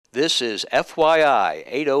This is FYI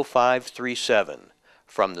 80537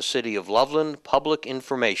 from the City of Loveland Public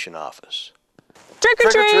Information Office. Trick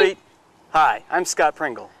or treat! Hi, I'm Scott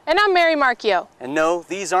Pringle. And I'm Mary Marchio. And no,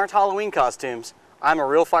 these aren't Halloween costumes. I'm a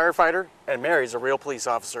real firefighter, and Mary's a real police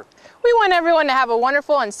officer. We want everyone to have a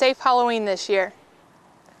wonderful and safe Halloween this year.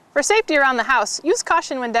 For safety around the house, use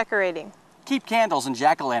caution when decorating. Keep candles and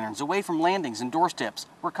jack-o'-lanterns away from landings and doorsteps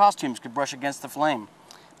where costumes could brush against the flame.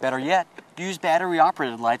 Better yet, use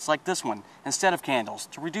battery-operated lights like this one instead of candles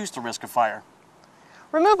to reduce the risk of fire.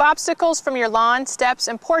 Remove obstacles from your lawn, steps,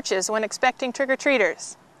 and porches when expecting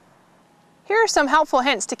trick-or-treaters. Here are some helpful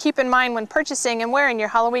hints to keep in mind when purchasing and wearing your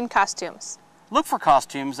Halloween costumes. Look for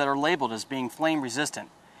costumes that are labeled as being flame-resistant,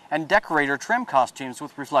 and decorate or trim costumes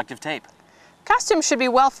with reflective tape. Costumes should be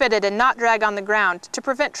well-fitted and not drag on the ground to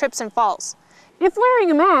prevent trips and falls. If wearing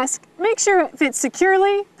a mask, make sure it fits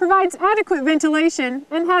securely, provides adequate ventilation,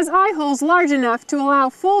 and has eye holes large enough to allow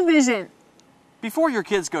full vision. Before your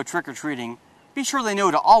kids go trick-or-treating, be sure they know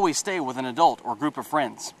to always stay with an adult or group of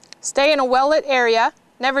friends. Stay in a well-lit area,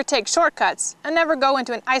 never take shortcuts, and never go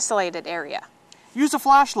into an isolated area. Use a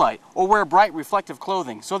flashlight or wear bright reflective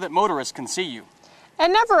clothing so that motorists can see you.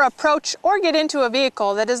 And never approach or get into a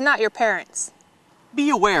vehicle that is not your parents'. Be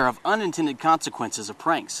aware of unintended consequences of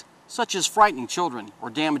pranks, such as frightening children or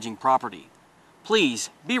damaging property. Please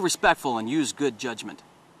be respectful and use good judgment.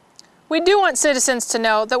 We do want citizens to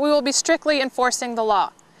know that we will be strictly enforcing the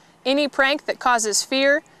law. Any prank that causes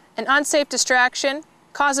fear, an unsafe distraction,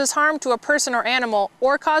 causes harm to a person or animal,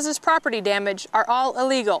 or causes property damage are all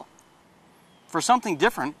illegal. For something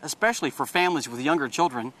different, especially for families with younger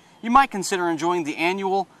children, you might consider enjoying the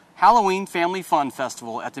annual Halloween Family Fun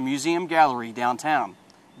Festival at the Museum Gallery downtown.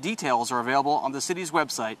 Details are available on the city's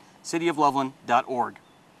website, cityofloveland.org.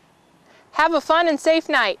 Have a fun and safe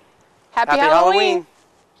night. Happy Halloween!